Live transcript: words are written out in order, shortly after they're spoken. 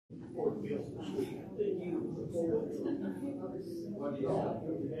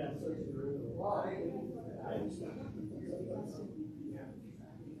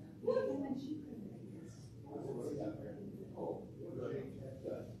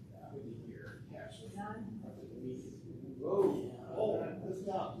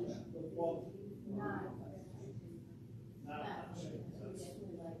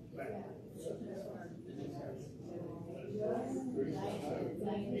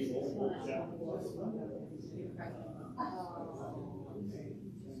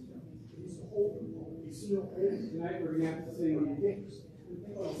Tonight we're going to have to sing Dicks.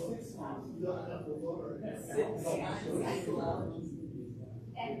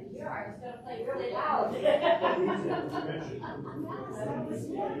 And your art's going to play really loud.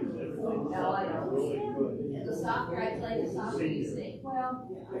 No, I don't. And the softer I play, the softer you sing. Well,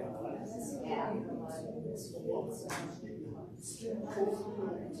 yeah.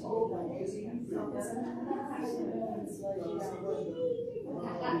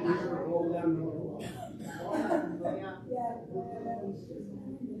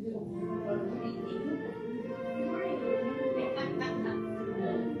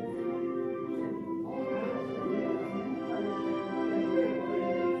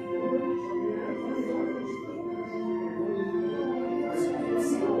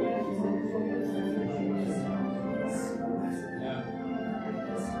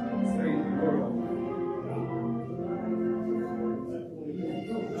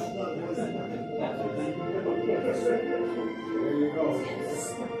 There you go.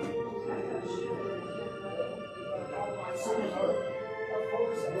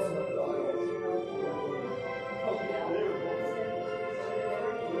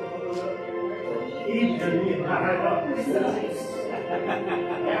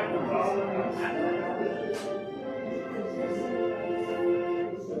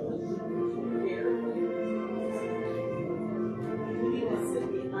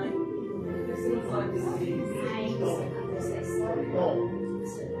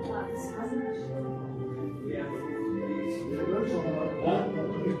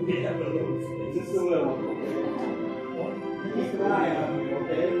 Just a little. Keep an eye on me,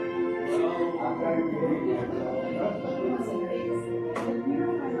 okay? I'll try to be here.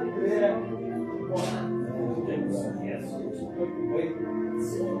 Yeah. Yes. Wait. Wait,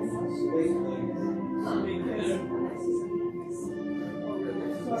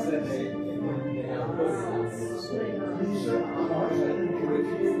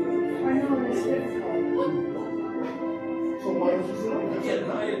 So why don't you get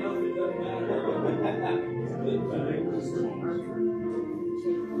high enough it doesn't matter.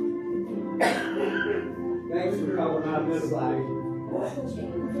 Thanks for coming on this side.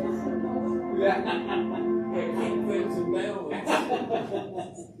 Yeah. I keep things in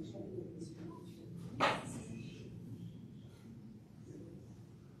balance.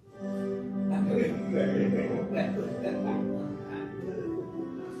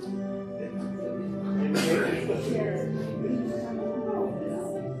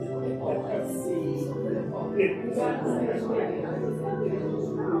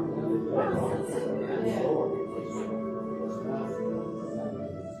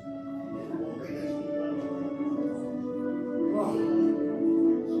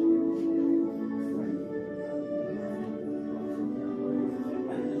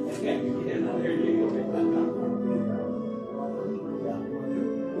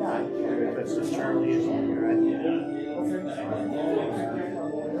 That's just Charlie, isn't it? Right?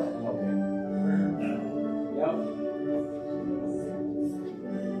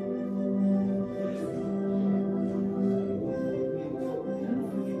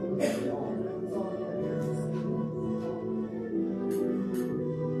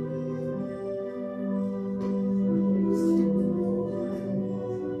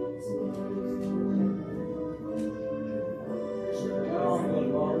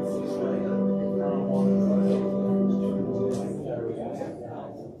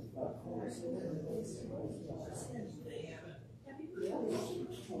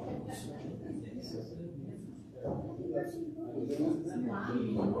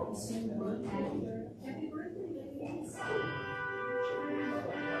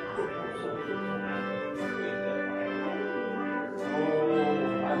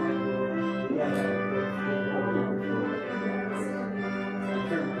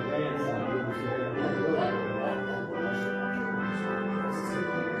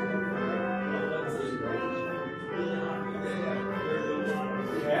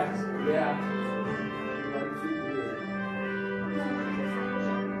 Yeah.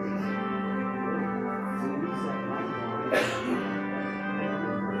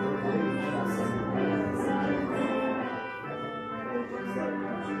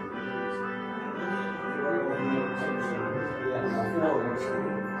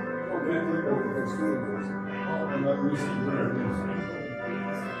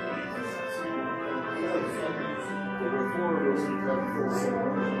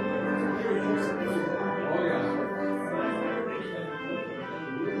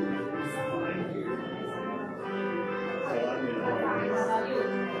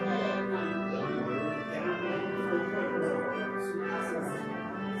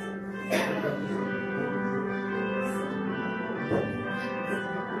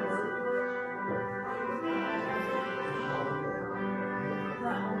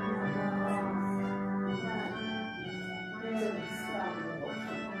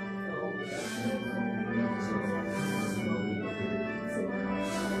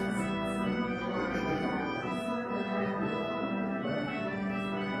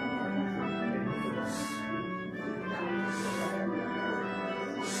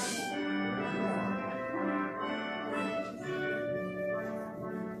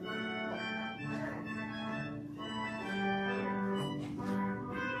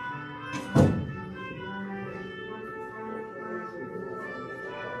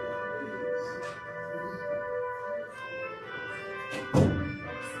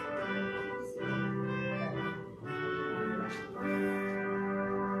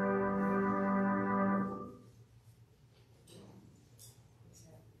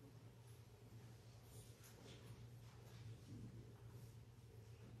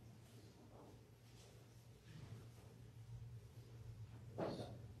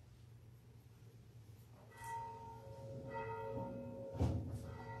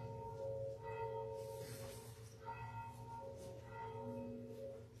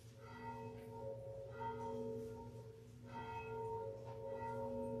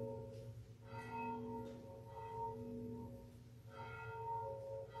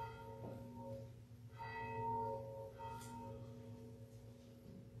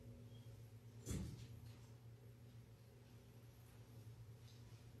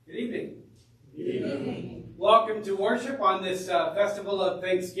 Good evening. Good evening. Welcome to worship on this festival of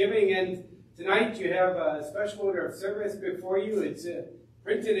Thanksgiving. And tonight you have a special order of service before you. It's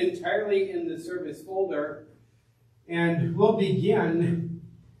printed entirely in the service folder. And we'll begin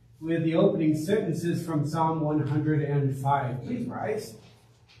with the opening sentences from Psalm 105. Please rise.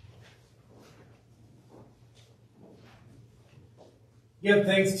 Give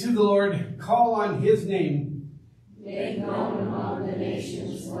thanks to the Lord. Call on his name. Make known among the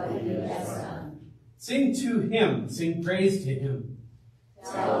nations what he has done. Sing to him, sing praise to him.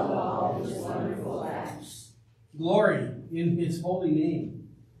 Tell of all his wonderful acts. Glory in his holy name.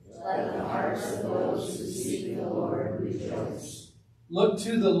 Let the hearts of those who seek the Lord rejoice. Look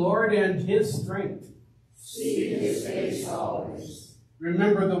to the Lord and his strength. Seek his face always.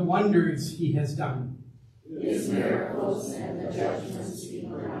 Remember the wonders he has done. His miracles and the judgments he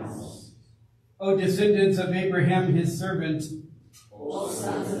pronounced. O descendants of Abraham, his servant, O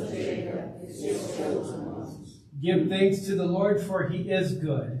sons of Jacob, his chosen ones. give thanks to the Lord, for he is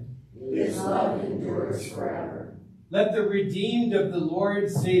good. His love endures forever. Let the redeemed of the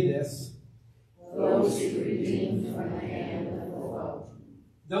Lord say this. Those he redeemed from the hand of the foe.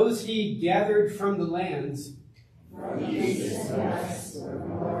 Those he gathered from the lands. From east and west, from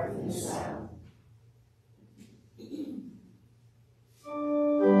north and south.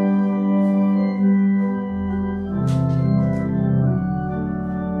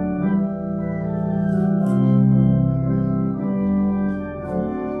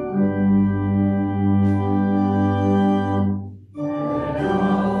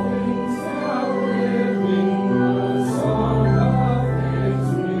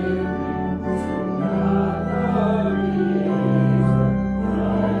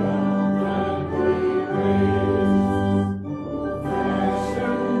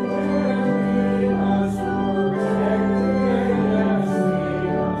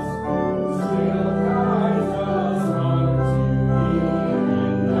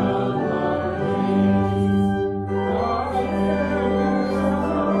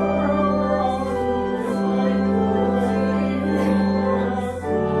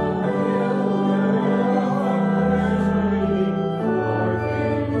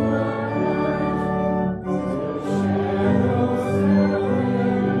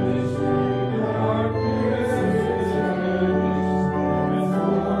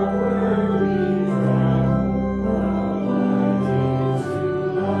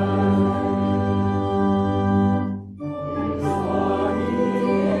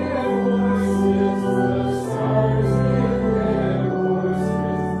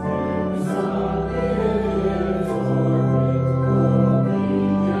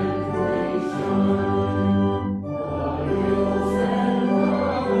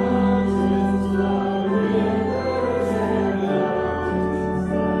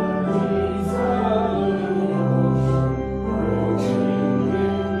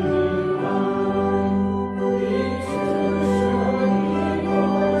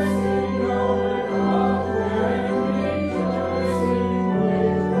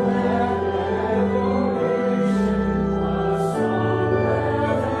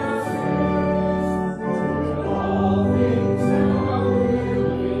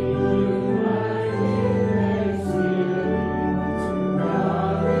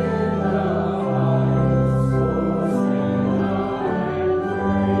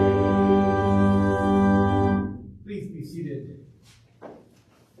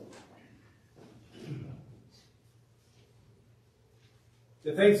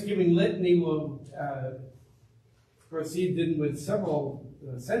 Thanksgiving litany will proceed then with several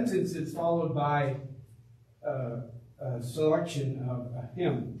sentences followed by a selection of a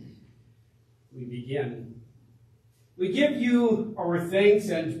hymn. We begin. We give you our thanks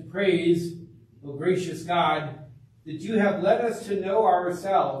and praise, O gracious God, that you have led us to know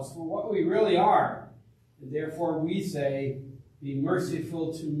ourselves for what we really are. And therefore we say, be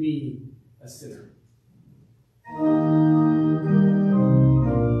merciful to me, a sinner.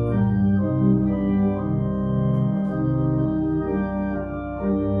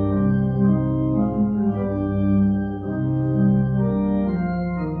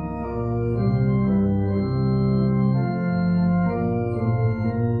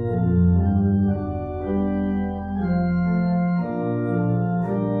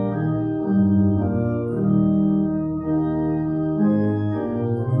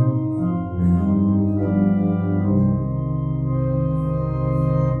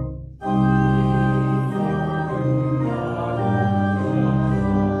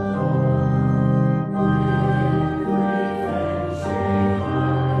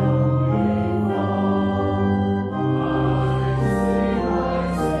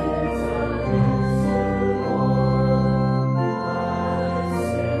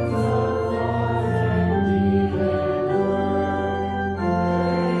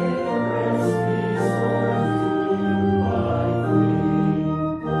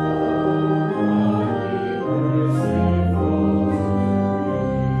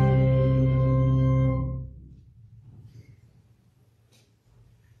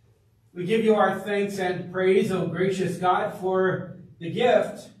 We give you our thanks and praise, O gracious God, for the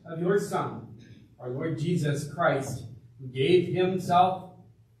gift of your Son, our Lord Jesus Christ, who gave himself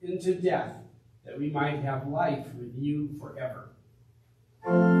into death that we might have life with you forever.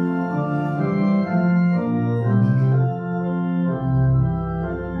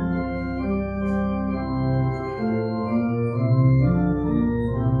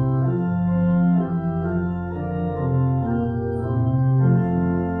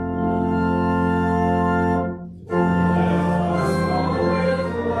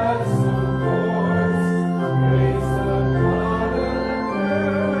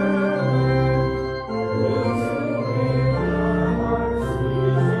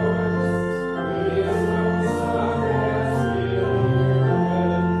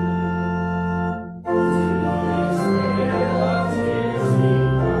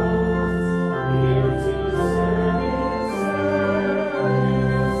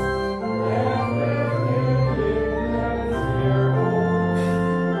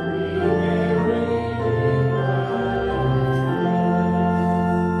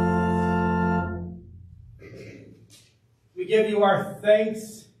 Give you our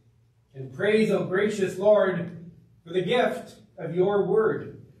thanks and praise, O gracious Lord, for the gift of your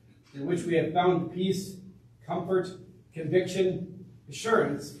word, in which we have found peace, comfort, conviction,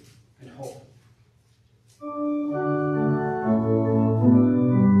 assurance, and hope.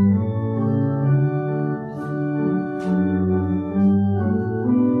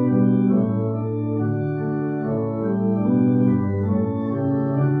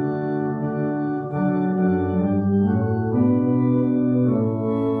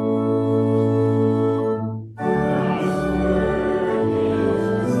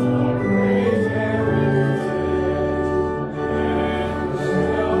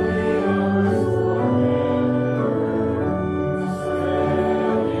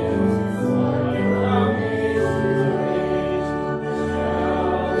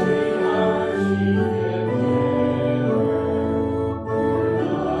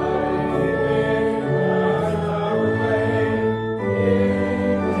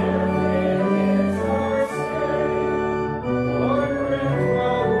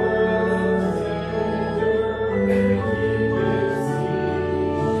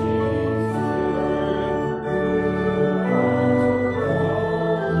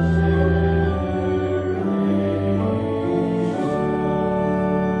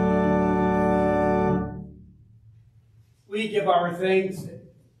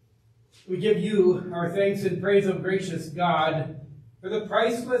 We give you our thanks and praise, O gracious God, for the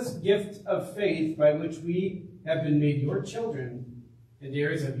priceless gift of faith by which we have been made your children and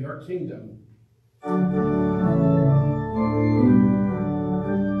heirs of your kingdom.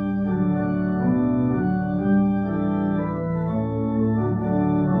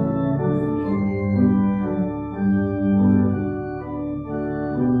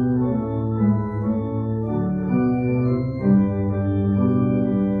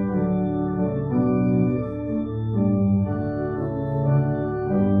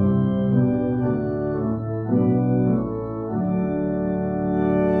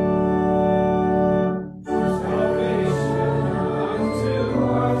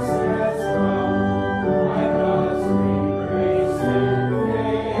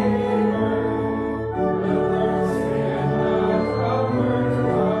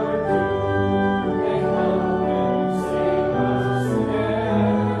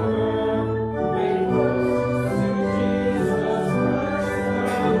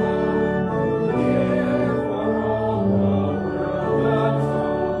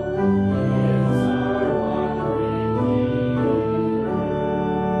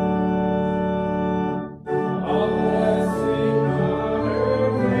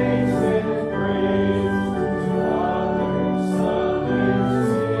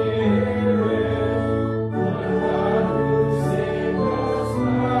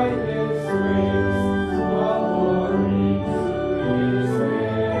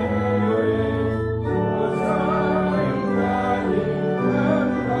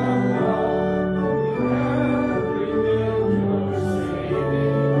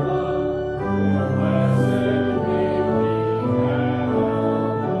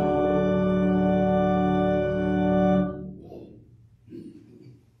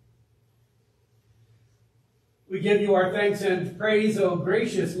 give you our thanks and praise, O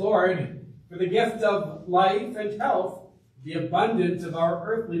gracious Lord, for the gift of life and health, the abundance of our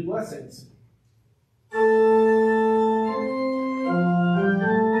earthly blessings.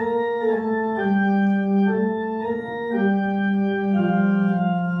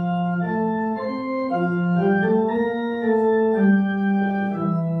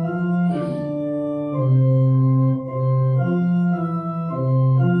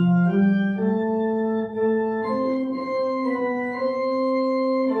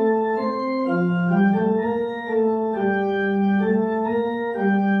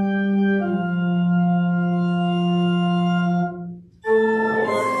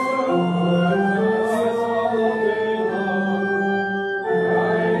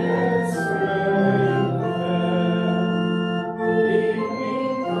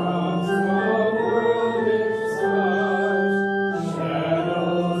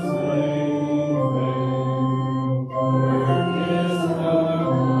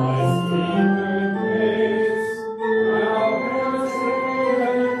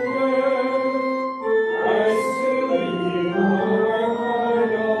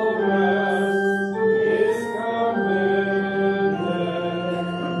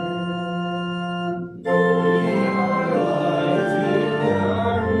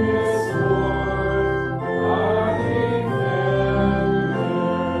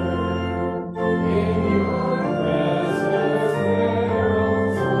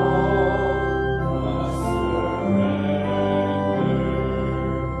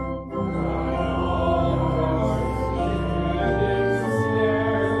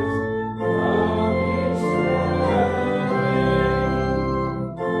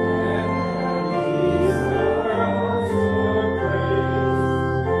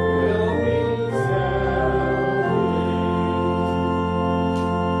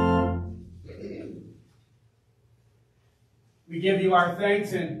 We give you our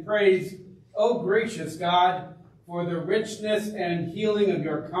thanks and praise, O gracious God, for the richness and healing of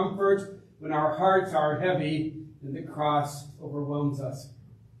your comfort when our hearts are heavy and the cross overwhelms us.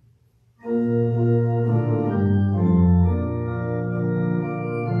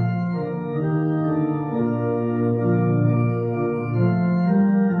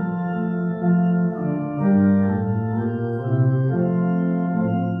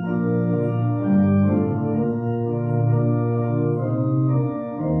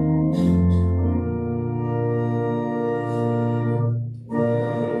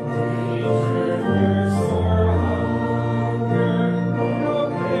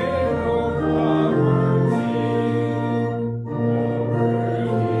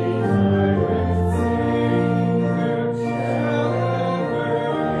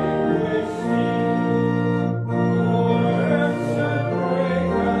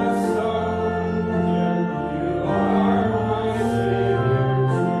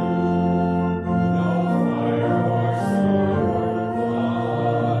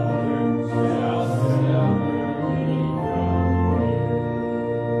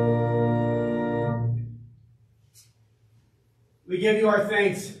 We give you our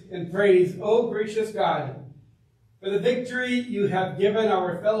thanks and praise, O gracious God, for the victory you have given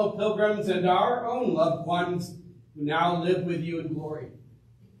our fellow pilgrims and our own loved ones who now live with you in glory.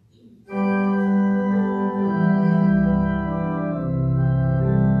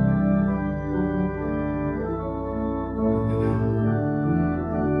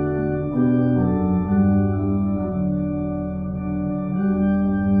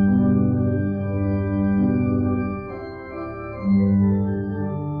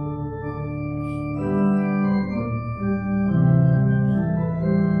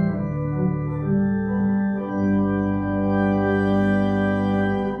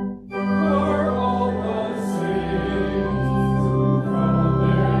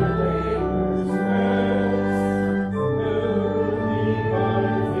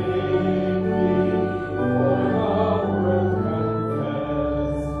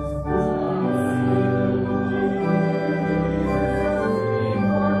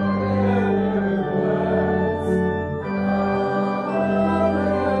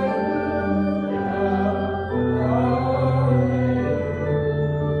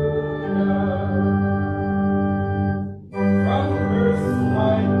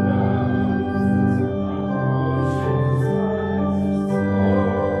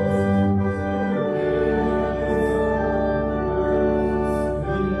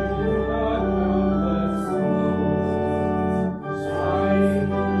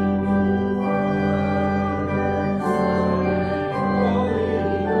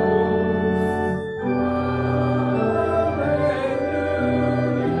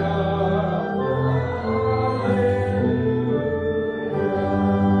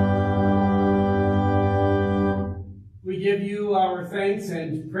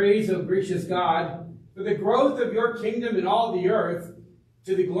 praise, O gracious God, for the growth of your kingdom in all the earth,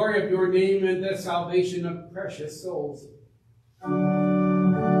 to the glory of your name and the salvation of precious souls.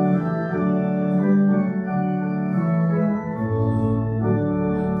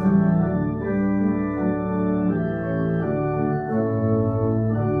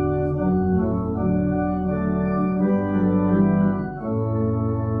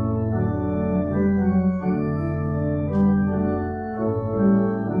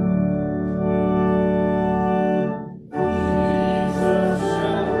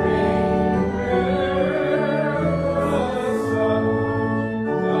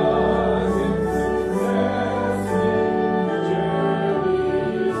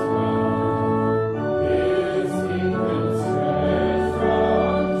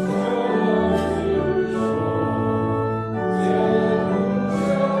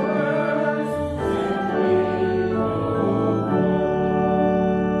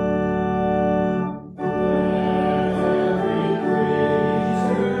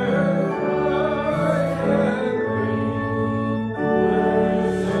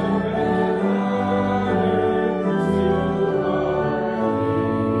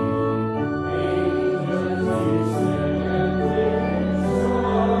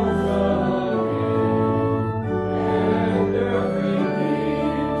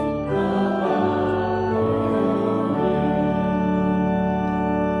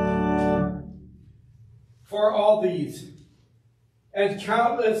 For all these, and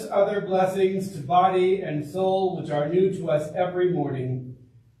countless other blessings to body and soul which are new to us every morning,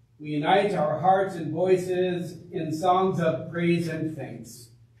 we unite our hearts and voices in songs of praise and thanks.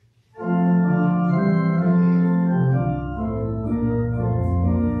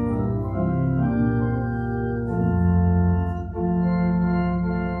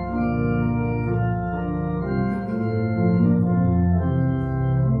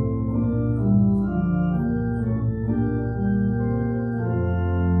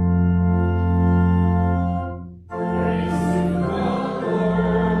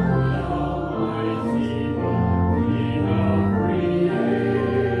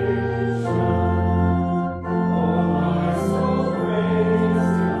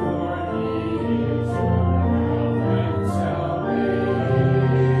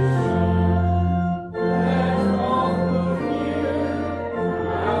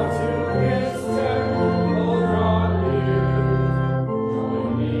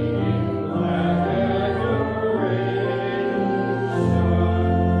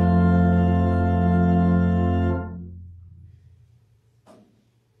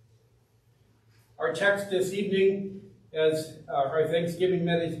 Our text this evening is our Thanksgiving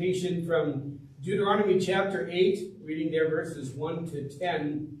meditation from Deuteronomy chapter 8, reading there verses 1 to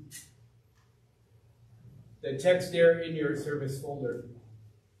 10. The text there in your service folder.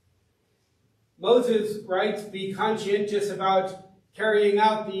 Moses writes, "Be conscientious about carrying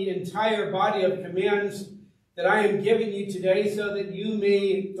out the entire body of commands that I am giving you today, so that you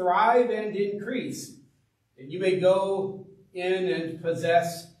may thrive and increase, and you may go in and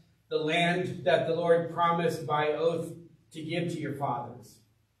possess the land that the Lord promised by oath to give to your fathers.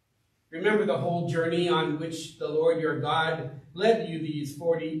 Remember the whole journey on which the Lord your God led you these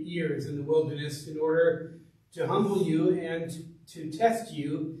 40 years in the wilderness in order to humble you and to test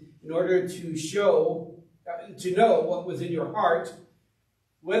you, in order to know what was in your heart,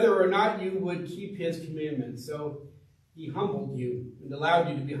 whether or not you would keep his commandments. So he humbled you and allowed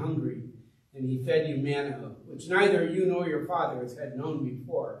you to be hungry, and he fed you manna, which neither you nor your fathers had known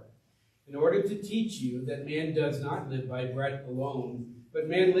before, in order to teach you that man does not live by bread alone, but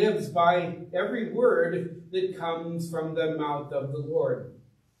man lives by every word that comes from the mouth of the Lord.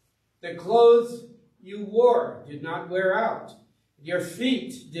 The clothes you wore did not wear out. Your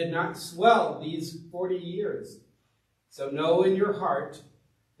feet did not swell these 40 years. So know in your heart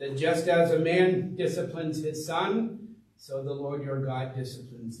that just as a man disciplines his son, so the Lord your God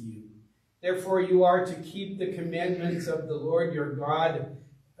disciplines you. Therefore you are to keep the commandments of the Lord your God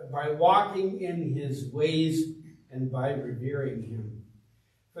by walking in his ways and by revering him.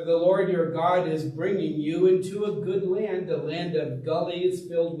 For the Lord your God is bringing you into a good land, a land of gullies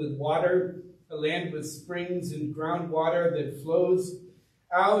filled with water, a land with springs and groundwater that flows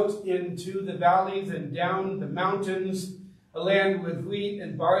out into the valleys and down the mountains, a land with wheat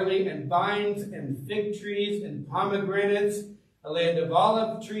and barley and vines and fig trees and pomegranates, a land of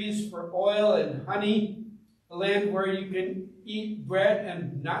olive trees for oil and honey, a land where you can eat bread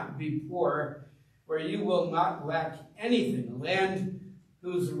and not be poor, where you will not lack anything, a land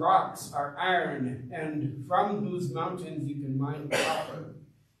whose rocks are iron and from whose mountains you can mine copper.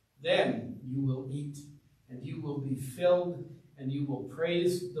 Then you will eat, and you will be filled, and you will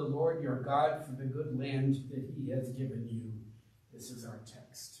praise the Lord your God for the good land that he has given you. This is our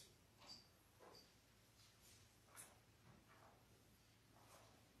text.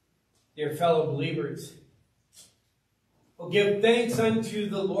 Dear fellow believers, oh, give thanks unto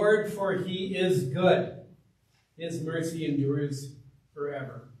the Lord, for he is good. His mercy endures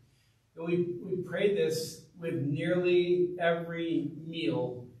forever. And we pray this with nearly every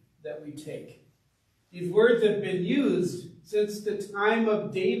meal that we take. These words have been used since the time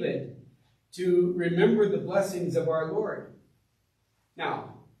of David to remember the blessings of our Lord.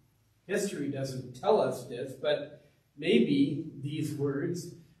 Now, history doesn't tell us this, but maybe these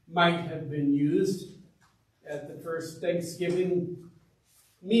words might have been used at the first Thanksgiving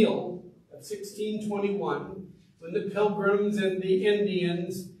meal of 1621, when the Pilgrims and the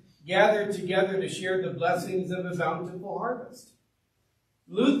Indians gathered together to share the blessings of a bountiful harvest.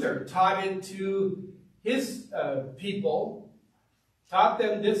 Luther taught it to his people, taught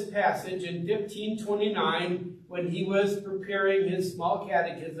them this passage in 1529 when he was preparing his small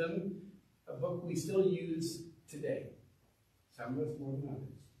catechism, a book we still use today. Some of us more than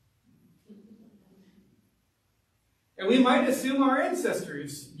others. And we might assume our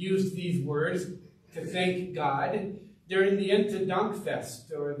ancestors used these words to thank God during the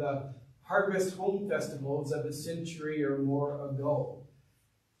Ente-Dankfest, or the harvest home festivals of a century or more ago.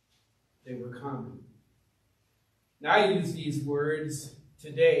 They were common. Now I use these words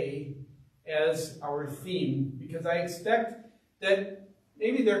today as our theme because I expect that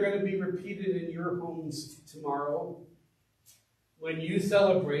maybe they're going to be repeated in your homes tomorrow when you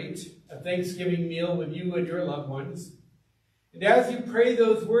celebrate a Thanksgiving meal with you and your loved ones. And as you pray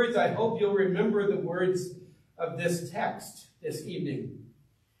those words, I hope you'll remember the words of this text this evening.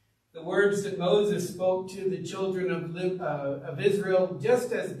 The words that Moses spoke to the children of Israel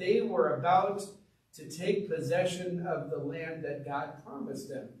just as they were about to take possession of the land that God promised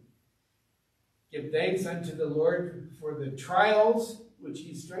them. Give thanks unto the Lord for the trials which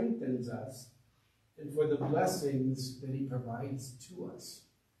he strengthens us, and for the blessings that he provides to us.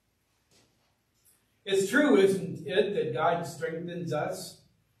 It's true, isn't it, that God strengthens us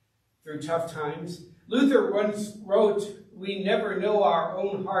through tough times? Luther once wrote, "We never know our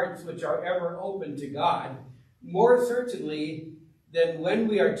own hearts which are ever open to God, more certainly than when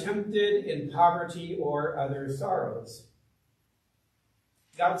we are tempted in poverty or other sorrows."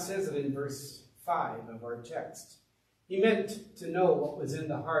 God says it in verse 5 of our text. He meant to know what was in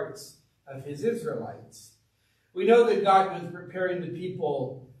the hearts of his Israelites. We know that God was preparing the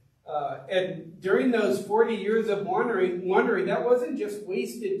people, and during those 40 years of wandering, that wasn't just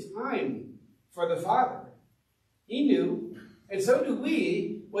wasted time for the Father. He knew, and so do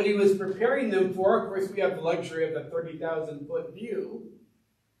we, what he was preparing them for. Of course, we have the luxury of a 30,000-foot view.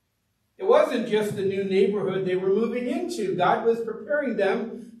 It wasn't just the new neighborhood they were moving into. God was preparing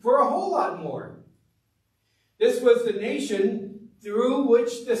them for a whole lot more. This was the nation through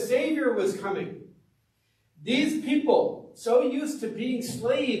which the Savior was coming. These people, so used to being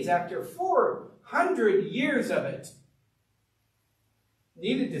slaves after 400 years of it,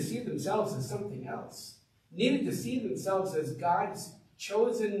 needed to see themselves as something else. Needed to see themselves as God's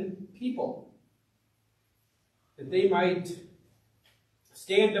chosen people, that they might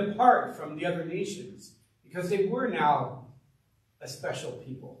stand apart from the other nations, because they were now a special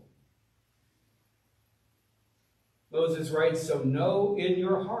people. Moses writes, "So know in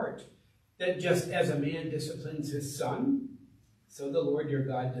your heart that just as a man disciplines his son, so the Lord your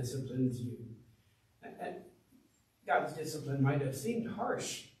God disciplines you." And God's discipline might have seemed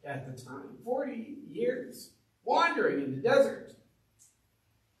harsh at the time. 40 years wandering in the desert.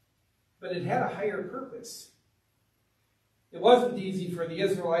 But it had a higher purpose. It wasn't easy for the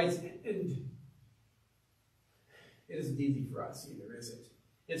Israelites, and it isn't easy for us either, is it?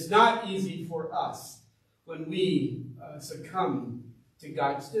 It's not easy for us when we succumb to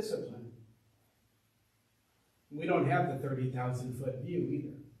God's discipline. We don't have the 30,000-foot view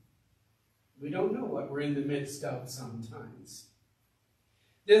either. We don't know what we're in the midst of sometimes.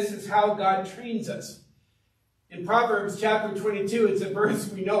 This is how God trains us. In Proverbs chapter 22, it's a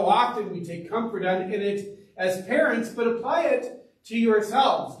verse we know often. We take comfort in it as parents, but apply it to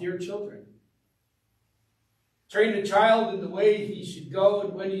yourselves, dear children. Train a child in the way he should go,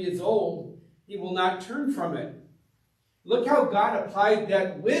 and when he is old, he will not turn from it. Look how God applied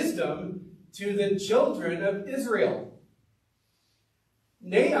that wisdom to the children of Israel.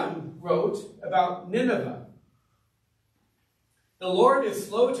 Nahum wrote about Nineveh. "The Lord is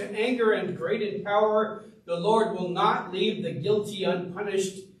slow to anger and great in power. The Lord will not leave the guilty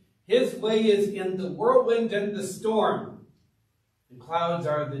unpunished. His way is in the whirlwind and the storm. The clouds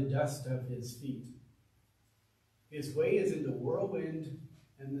are the dust of his feet." His way is in the whirlwind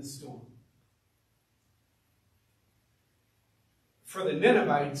and the storm. For the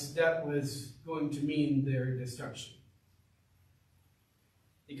Ninevites, that was going to mean their destruction,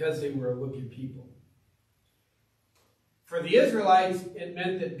 because they were a wicked people. For the Israelites, it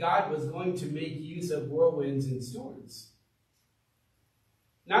meant that God was going to make use of whirlwinds and storms.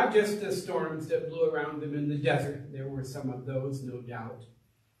 Not just the storms that blew around them in the desert. There were some of those, no doubt.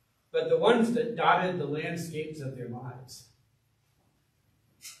 But the ones that dotted the landscapes of their lives.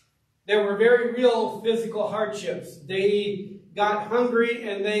 There were very real physical hardships. They got hungry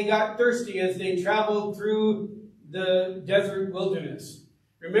and they got thirsty as they traveled through the desert wilderness.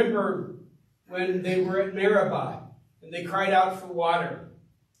 Remember when they were at Meribah and they cried out for water.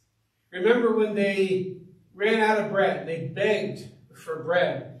 Remember when they ran out of bread. They begged for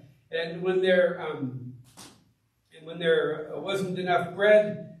bread. And when there wasn't enough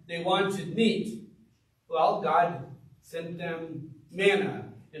bread, they wanted meat. Well, God sent them manna.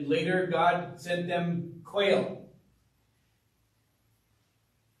 And later God sent them quail.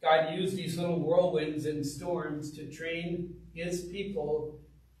 God used these little whirlwinds and storms to train his people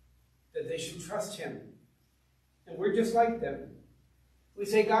that they should trust him. And we're just like them. We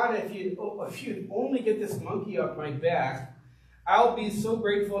say, God, if you'd only get this monkey off my back, I'll be so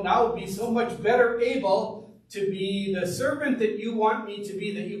grateful and I'll be so much better able to be the servant that you want me to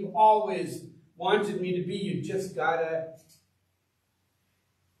be, that you've always wanted me to be. You just gotta.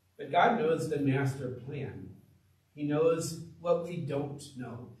 But God knows the master plan. He knows what we don't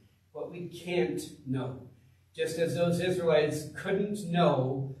know, what we can't know. Just as those Israelites couldn't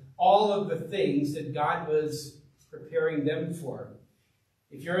know all of the things that God was preparing them for.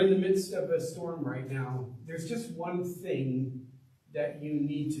 If you're in the midst of a storm right now, there's just one thing that you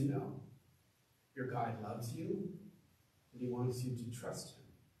need to know. Your God loves you, and he wants you to trust him.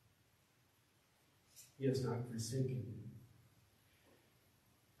 He has not forsaken you.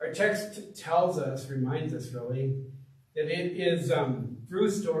 Our text tells us, reminds us really, that it is through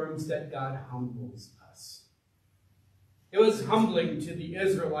storms that God humbles us. It was humbling to the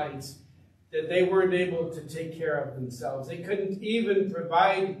Israelites that they weren't able to take care of themselves. They couldn't even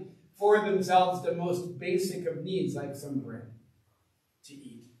provide for themselves the most basic of needs, like some bread to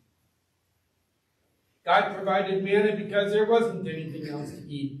eat. God provided manna because there wasn't anything else to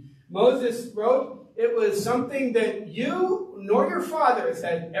eat. Moses wrote, it was something that you nor your fathers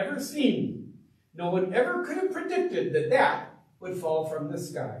had ever seen. No one ever could have predicted that that would fall from the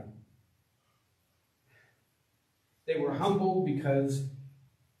sky. They were humbled because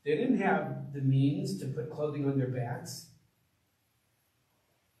they didn't have the means to put clothing on their backs.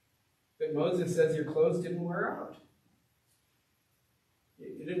 But Moses says your clothes didn't wear out.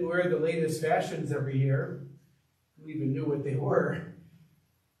 You didn't wear the latest fashions every year. Who even knew what they were?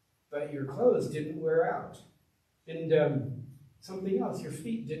 But your clothes didn't wear out. And something else, your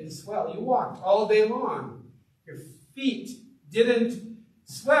feet didn't swell. You walked all day long. Your feet didn't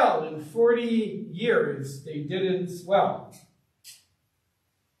swell. In 40 years, they didn't swell.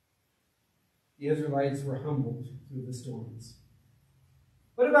 The Israelites were humbled through the storms.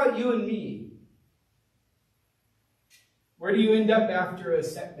 What about you and me? Where do you end up after a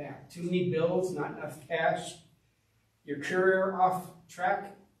setback? Too many bills, not enough cash, your career off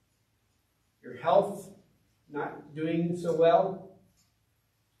track, your health not doing so well?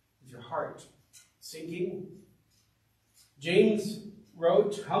 Is your heart sinking? James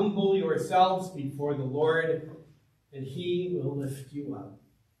wrote, humble yourselves before the Lord, and he will lift you up.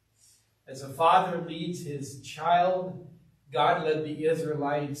 As a father leads his child, God led the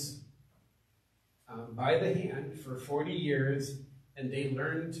Israelites by the hand for 40 years, and they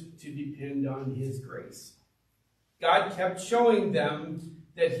learned to depend on his grace. God kept showing them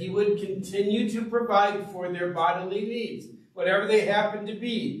that he would continue to provide for their bodily needs, whatever they happened to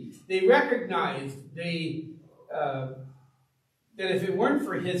be. They recognized that if it weren't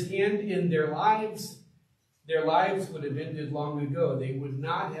for his hand in their lives would have ended long ago. They would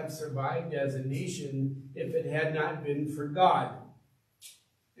not have survived as a nation if it had not been for God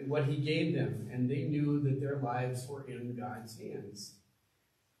and what he gave them. And they knew that their lives were in God's hands.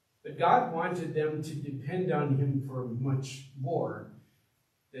 But God wanted them to depend on him for much more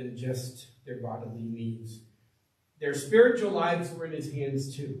than just their bodily needs. Their spiritual lives were in his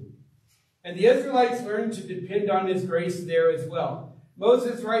hands too. And the Israelites learned to depend on his grace there as well.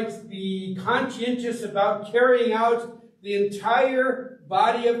 Moses writes, be conscientious about carrying out the entire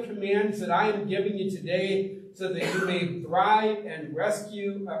body of commands that I am giving you today, so that you may thrive and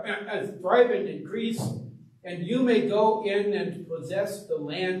thrive and increase, and you may go in and possess the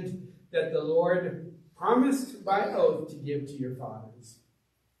land that the Lord promised by oath to give to your fathers.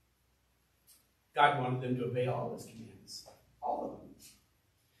 God wanted them to obey all his commands, all of them.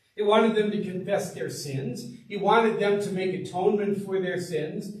 He wanted them to confess their sins. He wanted them to make atonement for their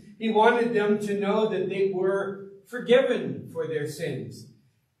sins. He wanted them to know that they were forgiven for their sins.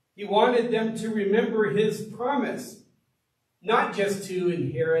 He wanted them to remember his promise, not just to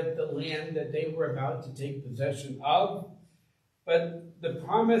inherit the land that they were about to take possession of, but the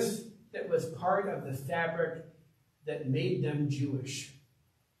promise that was part of the fabric that made them Jewish.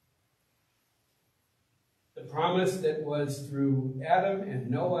 The promise that was through Adam and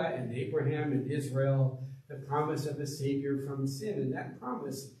Noah and Abraham and Israel, the promise of a Savior from sin. And that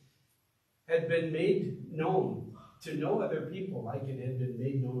promise had been made known to no other people like it had been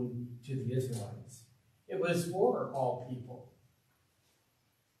made known to the Israelites. It was for all people.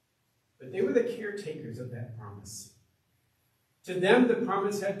 But they were the caretakers of that promise. To them, the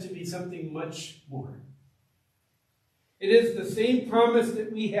promise had to be something much more. It is the same promise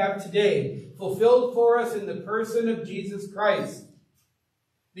that we have today, fulfilled for us in the person of Jesus Christ.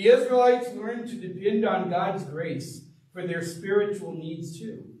 The Israelites learned to depend on God's grace for their spiritual needs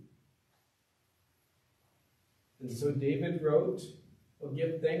too. And so David wrote, "Oh,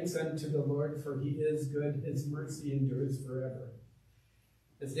 give thanks unto the Lord, for he is good, his mercy endures forever."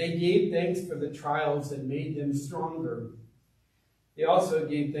 As they gave thanks for the trials that made them stronger, they also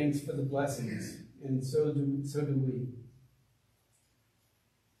gave thanks for the blessings, and so do we.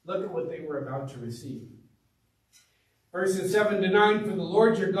 Look at what they were about to receive. Verses 7 to 9, "For the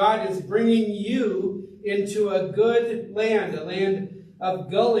Lord your God is bringing you into a good land, a land of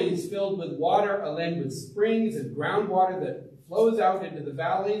gullies filled with water, a land with springs and groundwater that flows out into the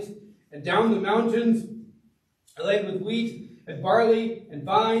valleys and down the mountains, a land with wheat and barley and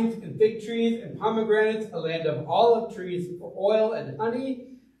vines and fig trees and pomegranates, a land of olive trees for oil and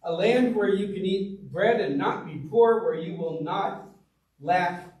honey, a land where you can eat bread and not be poor, where you will not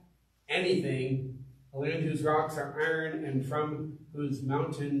lack anything, a land whose rocks are iron and from whose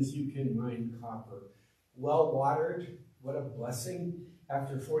mountains you can mine copper." Well watered, what a blessing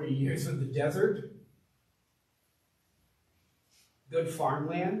after 40 years of the desert. Good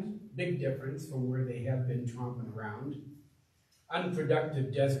farmland, big difference from where they have been tromping around.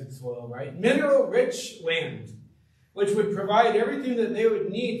 Unproductive desert soil, right? Mineral-rich land, which would provide everything that they would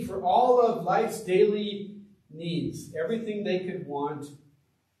need for all of life's daily needs, everything they could want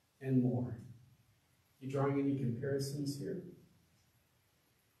and more. You drawing any comparisons here?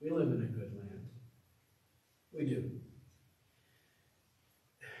 We live in a good land. We do.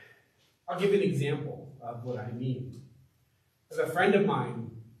 I'll give you an example of what I mean. There's a friend of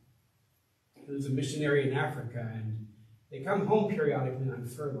mine who's a missionary in Africa, and they come home periodically on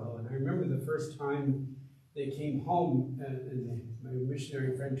furlough. And I remember the first time they came home, and my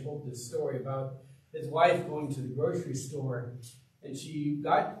missionary friend told this story about his wife going to the grocery store. And she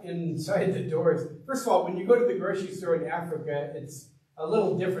got inside the doors. First of all, when you go to the grocery store in Africa, it's a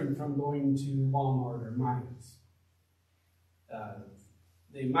little different from going to Walmart or Myers.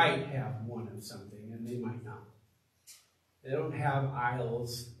 They might have one of something, and they might not. They don't have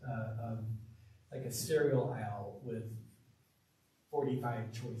aisles of like a cereal aisle with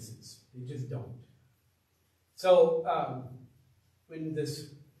 45 choices. They just don't. So when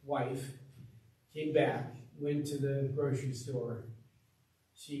this wife came back, went to the grocery store,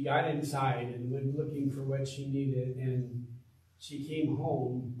 she got inside and went looking for what she needed, and she came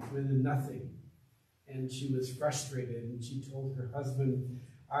home with nothing. And she was frustrated, and she told her husband,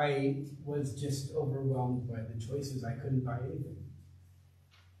 "I was just overwhelmed by the choices. I couldn't buy anything."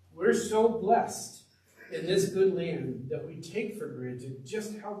 We're so blessed in this good land that we take for granted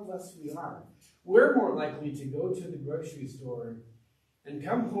just how blessed we are. We're more likely to go to the grocery store and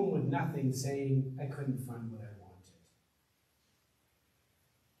come home with nothing, saying, "I couldn't find what I wanted."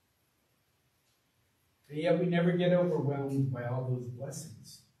 And yet we never get overwhelmed by all those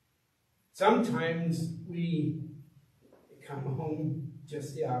blessings. Sometimes we come home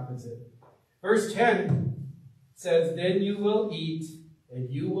just the opposite. Verse 10 says, "Then you will eat, and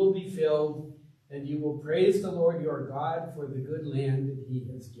you will be filled, and you will praise the Lord your God for the good land that he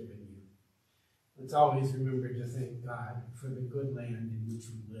has given you." Let's always remember to thank God for the good land in which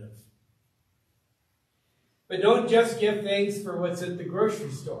we live. But don't just give thanks for what's at the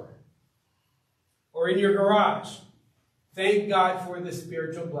grocery store or in your garage. Thank God for the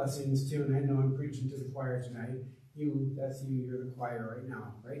spiritual blessings too. And I know I'm preaching to the choir tonight. That's you, you're the choir right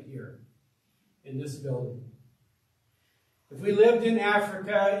now, right here in this building. If we lived in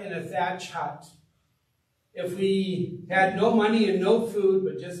Africa in a thatch hut, if we had no money and no food,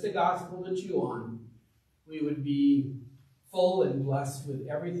 but just the gospel to chew on, we would be full and blessed with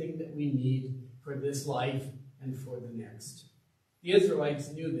everything that we need for this life and for the next. The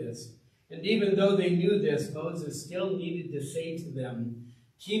Israelites knew this, And even though they knew this, Moses still needed to say to them,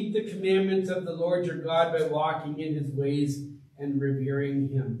 keep the commandments of the Lord your God by walking in his ways and revering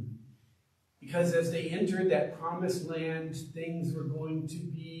him. Because as they entered that promised land, things were going to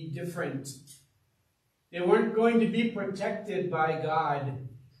be different. They weren't going to be protected by God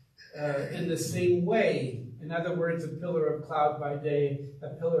in the same way. In other words, a pillar of cloud by day, a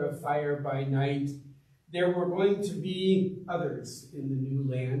pillar of fire by night. There were going to be others in the new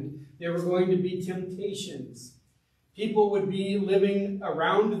land. There were going to be temptations. People would be living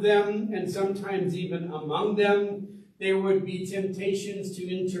around them and sometimes even among them. There would be temptations to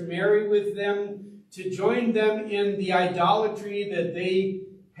intermarry with them, to join them in the idolatry that they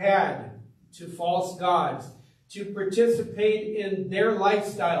had to false gods, to participate in their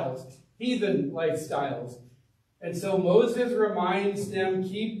lifestyles, heathen lifestyles. And so Moses reminds them,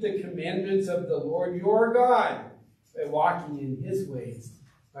 keep the commandments of the Lord your God by walking in his ways,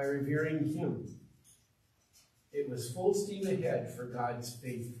 by revering him. It was full steam ahead for God's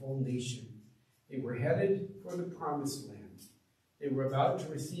faithful nation. They were headed for the promised land. They were about to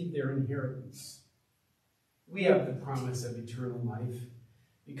receive their inheritance. We have the promise of eternal life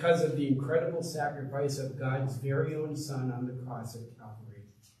because of the incredible sacrifice of God's very own Son on the cross of Calvary.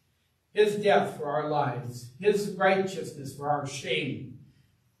 His death for our lives, his righteousness for our shame,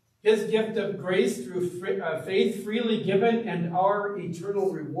 his gift of grace through faith freely given, and our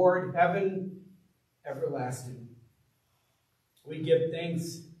eternal reward, heaven everlasting. We give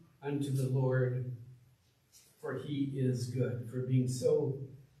thanks unto the Lord, for he is good, for being so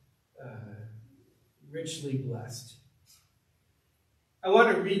richly blessed. I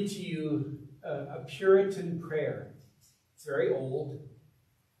want to read to you a Puritan prayer. It's very old.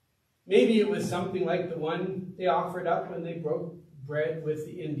 Maybe it was something like the one they offered up when they broke bread with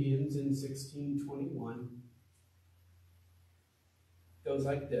the Indians in 1621. It goes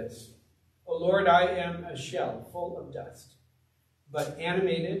like this. O Lord, I am a shell full of dust, but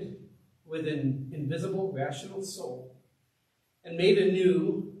animated with an invisible rational soul, and made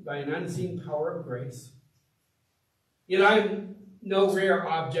anew by an unseen power of grace. Yet I am no rare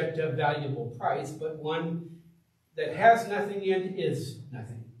object of valuable price, but one that has nothing and is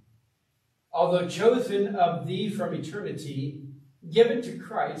nothing. Although chosen of thee from eternity, given to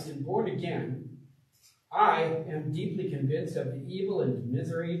Christ and born again, I am deeply convinced of the evil and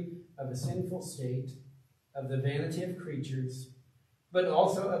misery of a sinful state, of the vanity of creatures, but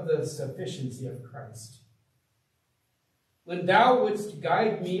also of the sufficiency of Christ. When thou wouldst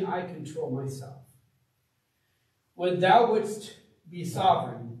guide me, I control myself. When thou wouldst be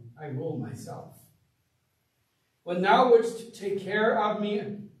sovereign, I rule myself. When thou wouldst take care of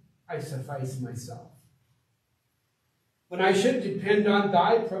me, I suffice myself. When I should depend on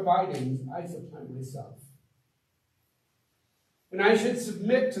thy providings, I supply myself. When I should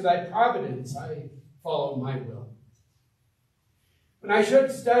submit to thy providence, I follow my will. When I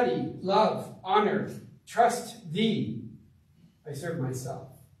should study, love, honor, trust thee, I serve myself.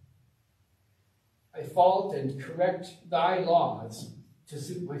 I fault and correct thy laws to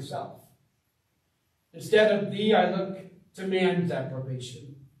suit myself. Instead of thee, I look to man's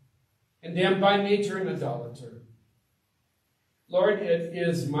approbation, and am by nature an idolater. Lord, it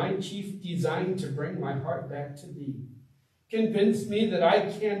is my chief design to bring my heart back to thee. Convince me that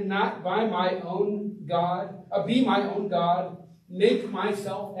I cannot by my own God, be my own God, make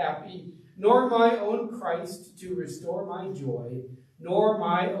myself happy, nor my own Christ to restore my joy, nor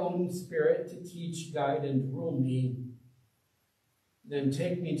my own Spirit to teach, guide, and rule me. Then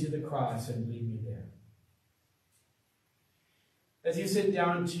take me to the cross and leave me there. As you sit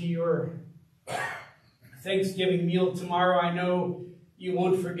down to your Thanksgiving meal tomorrow, I know you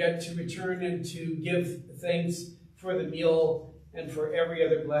won't forget to return and to give thanks for the meal and for every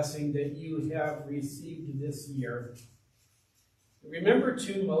other blessing that you have received this year. Remember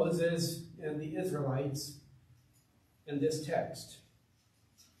too Moses and the Israelites in this text.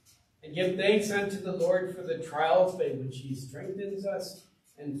 And give thanks unto the Lord for the trials by which he strengthens us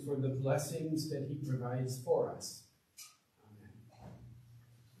and for the blessings that he provides for us.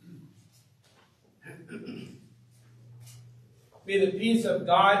 Amen. May the peace of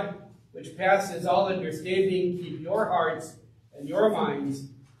God, which passes all understanding, keep your hearts and your minds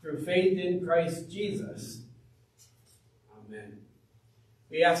through faith in Christ Jesus. Amen.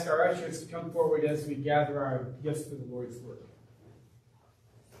 We ask our ushers to come forward as we gather our gifts for the Lord's work.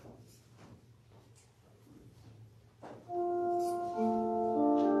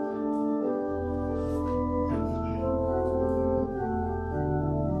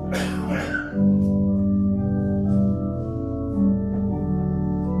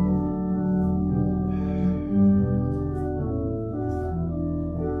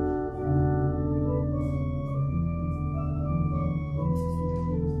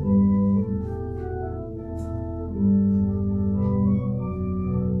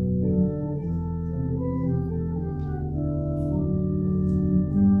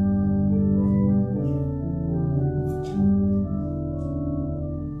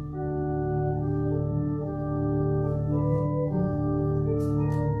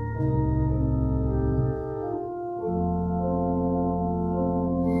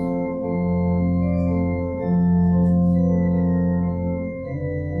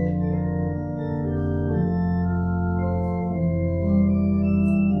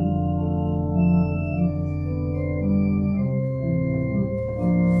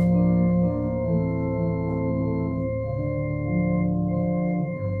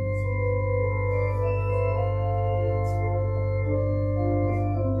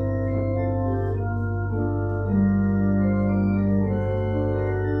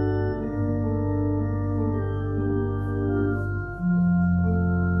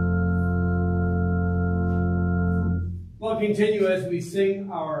 continue as we sing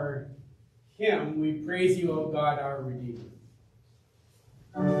our hymn, We Praise You, O God, our Redeemer.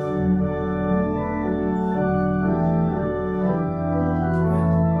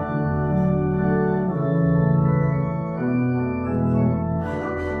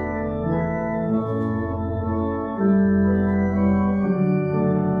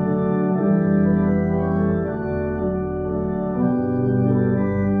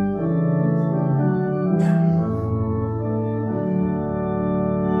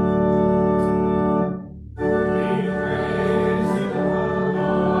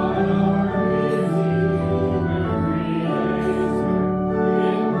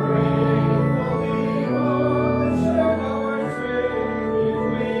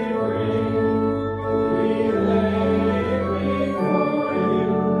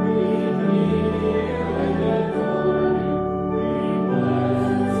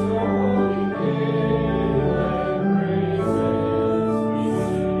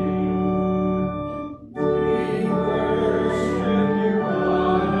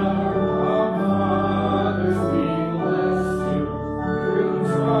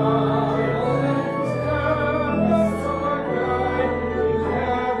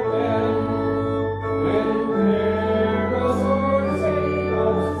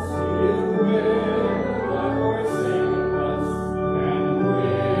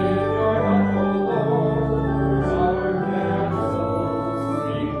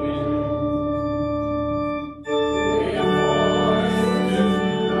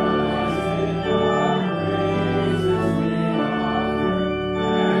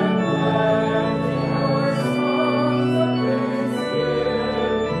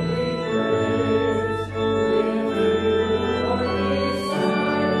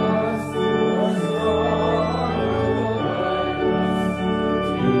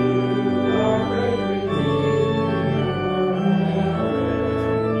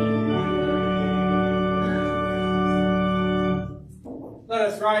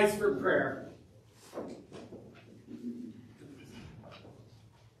 Let us rise for prayer.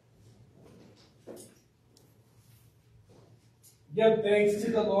 Give thanks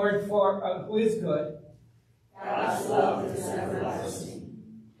to the Lord for who is good. God's love is everlasting.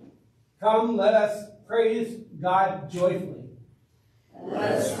 Come, let us praise God joyfully. And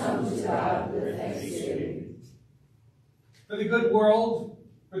let us come to God with thanksgiving. For the good world,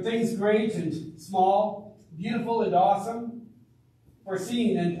 for things great and small, beautiful and awesome, for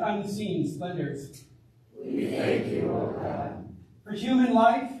seen and unseen splendors. We thank you, O God. For human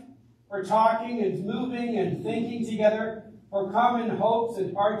life, for talking and moving and thinking together, for common hopes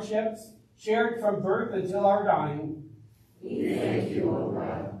and hardships shared from birth until our dying. We thank you, O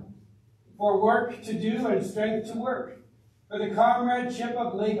God. For work to do and strength to work, for the comradeship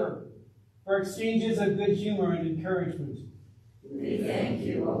of labor, for exchanges of good humor and encouragement. We thank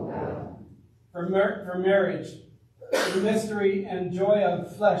you, O God. For marriage, for the mystery and joy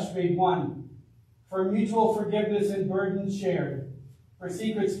of flesh made one, for mutual forgiveness and burdens shared, for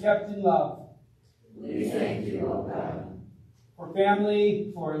secrets kept in love. We thank you, O God. For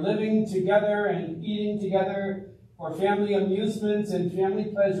family, for living together and eating together, for family amusements and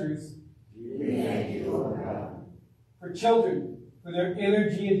family pleasures. We thank you, O God. For children, for their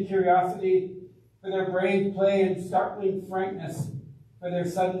energy and curiosity, for their brave play and startling frankness, for their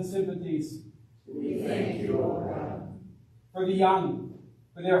sudden sympathies. We thank you, O God. For the young,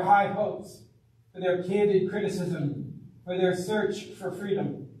 for their high hopes, for their candid criticism, for their search for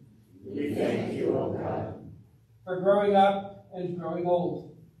freedom. We thank you, O God. For growing up and growing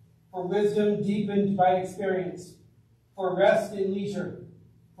old, for wisdom deepened by experience, for rest and leisure,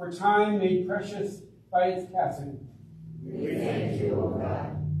 for time made precious by its passing. We thank you, O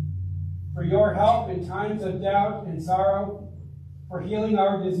God. For your help in times of doubt and sorrow, for healing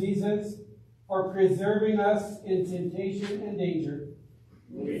our diseases, for preserving us in temptation and danger.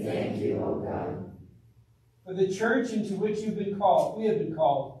 We thank you, O God. For the church into which we have been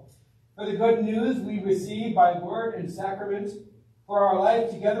called, for the good news we receive by word and sacrament, for our life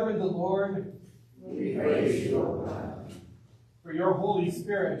together in the Lord. We praise you, O God. For your Holy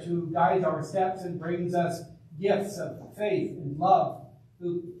Spirit, who guides our steps and brings us gifts of faith and love,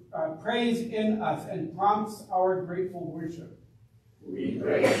 who prays in us and prompts our grateful worship. We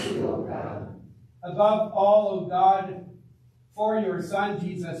praise you, O God. Above all, O God, for your Son,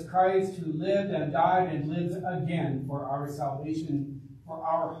 Jesus Christ, who lived and died and lives again for our salvation, for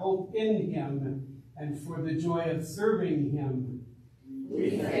our hope in him, and for the joy of serving him.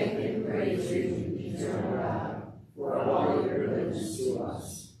 We thank and praise you, eternal God, for all your goodness to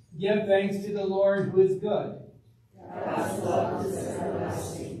us. Give thanks to the Lord, who is good. God's love is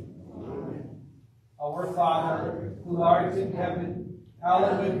everlasting. Amen. Our Father, who art in heaven,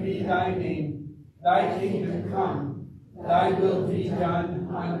 hallowed be thy name. Thy kingdom come, thy will be done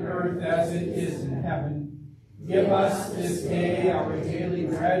on earth as it is in heaven. Give us this day our daily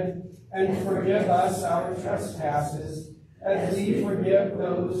bread, and forgive us our trespasses, as we forgive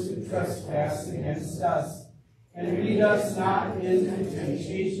those who trespass against us. And lead us not into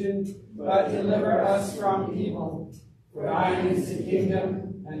temptation, but deliver us from evil. For thine is the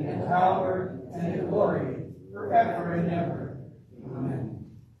kingdom, and the power, and the glory, forever and ever. Amen.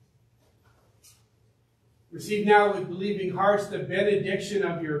 Receive now with believing hearts the benediction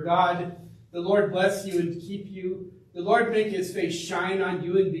of your God. The Lord bless you and keep you. The Lord make his face shine on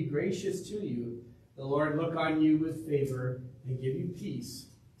you and be gracious to you. The Lord look on you with favor and give you peace.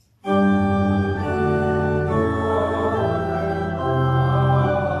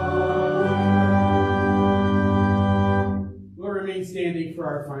 We'll remain standing for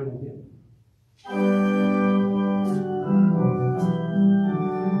our final hymn.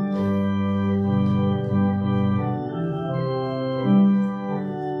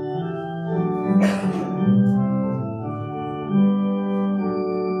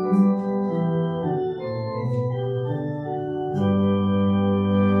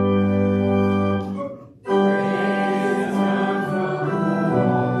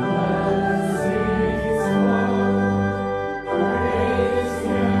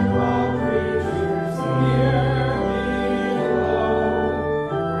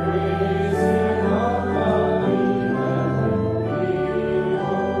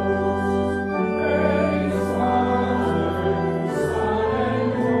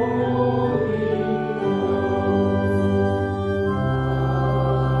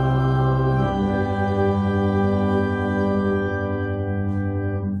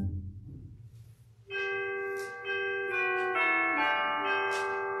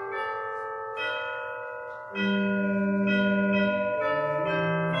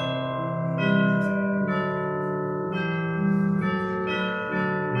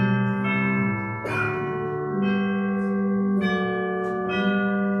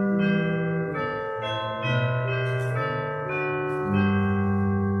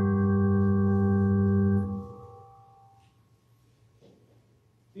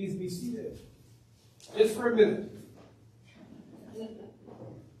 Please be seated. Just for a minute. I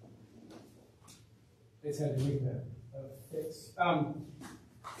just had to make a fix.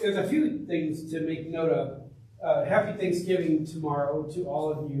 There's a few things to make note of. Happy Thanksgiving tomorrow to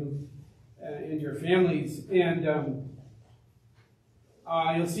all of you and your families. And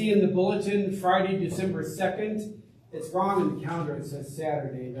you'll see in the bulletin Friday, December 2nd. It's wrong in the calendar. It says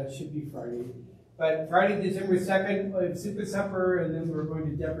Saturday. That should be Friday. But Friday, December 2nd, we have Super Supper, and then we're going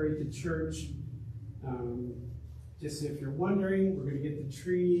to decorate the church. Just if you're wondering, we're going to get the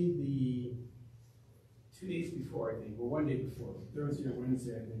tree the 2 days before, I think, or 1 day before, Thursday or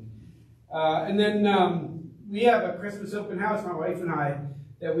Wednesday, I think. And then we have a Christmas open house, my wife and I,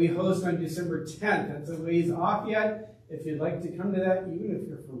 that we host on December 10th. That's a ways off yet. If you'd like to come to that, even if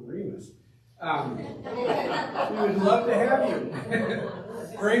you're from Remus, we would love to have you.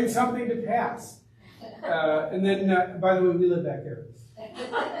 Bring something to pass. And then, by the way, we live back there.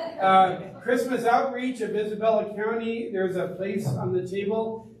 Christmas outreach of Isabella County. There's a place on the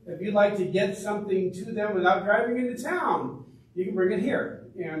table. If you'd like to get something to them without driving into town, you can bring it here.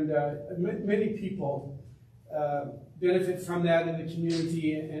 And many people benefit from that in the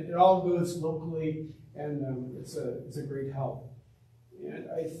community, and it all goes locally, and it's a great help. And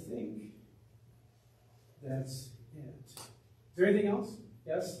I think that's it. Is there anything else?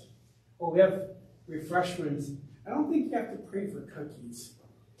 Yes? Oh, we have refreshments. I don't think you have to pray for cookies.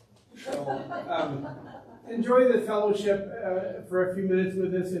 So enjoy the fellowship for a few minutes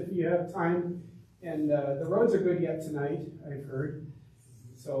with us if you have time. And the roads are good yet tonight, I've heard.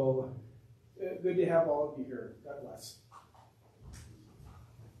 So good to have all of you here. God bless.